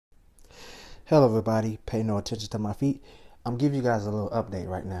Hello everybody, pay no attention to my feet. I'm giving you guys a little update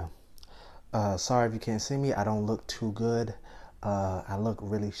right now. Sorry if you can't see me, I don't look too good. I look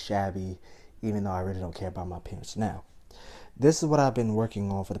really shabby, even though I really don't care about my appearance. Now, this is what I've been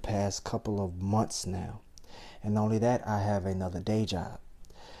working on for the past couple of months now. And not only that, I have another day job,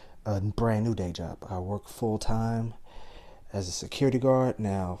 a brand new day job. I work full time as a security guard.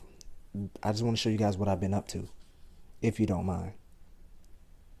 Now, I just want to show you guys what I've been up to, if you don't mind.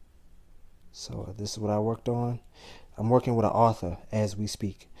 So this is what I worked on. I'm working with an author as we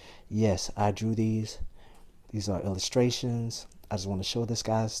speak. Yes, I drew these. These are illustrations. I just want to show this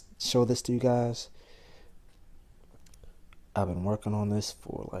to you guys. I've been working on this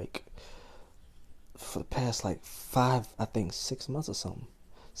for the past 6 months or something.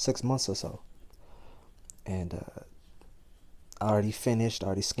 6 months or so. And I already finished, I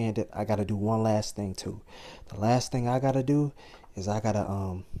already scanned it. I gotta do one last thing too. The last thing I gotta do is I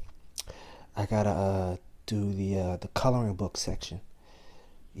gotta do the coloring book section.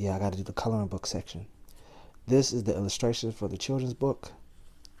 Yeah, I gotta do the coloring book section. This is the illustration for the children's book.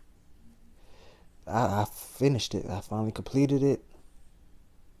 I finished it. I finally completed it.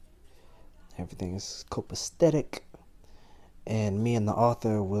 Everything is copacetic. And me and the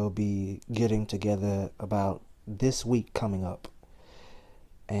author will be getting together about this week coming up.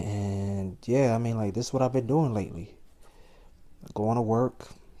 And yeah, this is what I've been doing lately. Going to work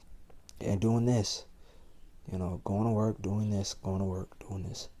and doing this. Going to work, doing this, going to work, doing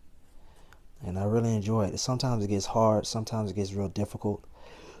this. And I really enjoy it. Sometimes it gets hard. Sometimes it gets real difficult.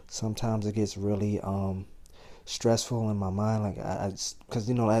 Sometimes it gets really stressful in my mind. Because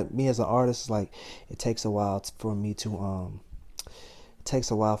me as an artist, it takes a while for me to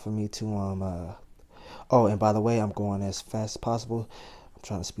Oh, and by the way, I'm going as fast as possible. I'm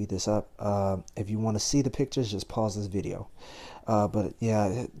trying to speed this up. If you want to see the pictures, just pause this video. But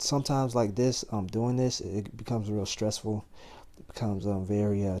yeah, sometimes like this, doing this, it becomes real stressful. It becomes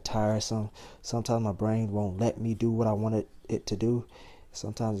very tiresome. Sometimes my brain won't let me do what I wanted it to do.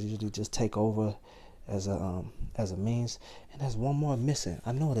 Sometimes it usually just take over as a means. And there's one more missing.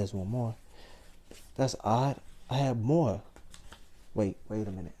 I know there's one more. That's odd. I have more. Wait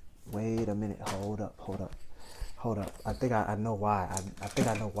a minute. Hold up. I think I know why. I think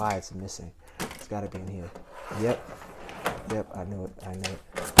I know why it's missing. It's got to be in here. Yep, I knew it.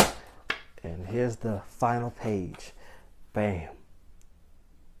 And here's the final page. Bam.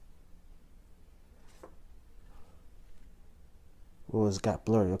 Oh, it's got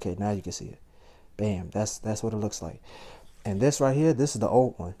blurry. Okay, now you can see it. Bam. That's what it looks like. And this right here, this is the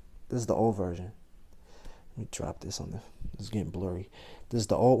old one. This is the old version. Let me drop this on it's getting blurry. This is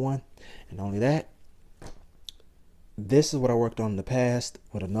the old one. And not only that, this is what I worked on in the past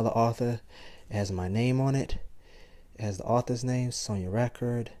with another author. It has my name on it. It has the author's name, Sonia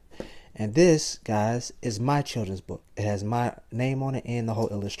Record. And this, guys, is my children's book. It has my name on it and the whole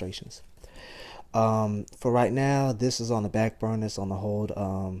illustrations. For right now, this is on the back burner. It's on the hold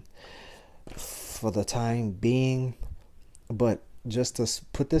for the time being. But just to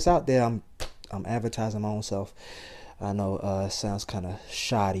put this out there, I'm advertising my own self. I know it sounds kind of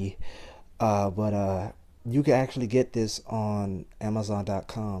shoddy, but you can actually get this on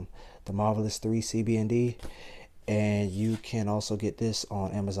Amazon.com, The Marvelous 3 CB&D, and you can also get this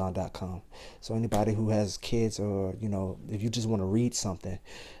on Amazon.com. So anybody who has kids, or if you just want to read something,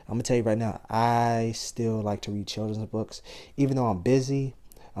 I'm gonna tell you right now, I still like to read children's books, even though I'm busy.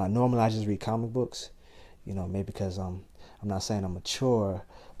 Normally I just read comic books, maybe because I'm not saying I'm mature,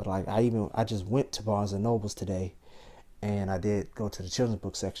 but I just went to Barnes and Nobles today. And I did go to the children's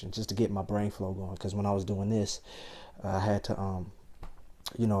book section just to get my brain flow going. Because when I was doing this, I had to,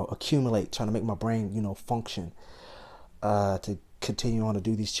 accumulate, trying to make my brain, function to continue on to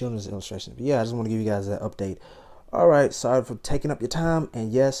do these children's illustrations. But yeah, I just want to give you guys that update. All right, sorry for taking up your time.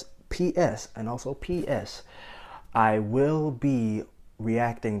 And yes, P.S. and also P.S. I will be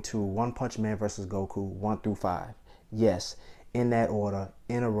reacting to One Punch Man vs. Goku 1 through 5. Yes, in that order,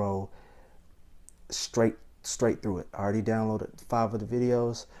 in a row, straight through it. I already downloaded 5 of the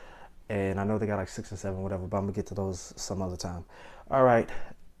videos, and I know they got 6 or 7, whatever, but I'm gonna get to those some other time. All right,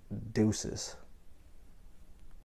 deuces.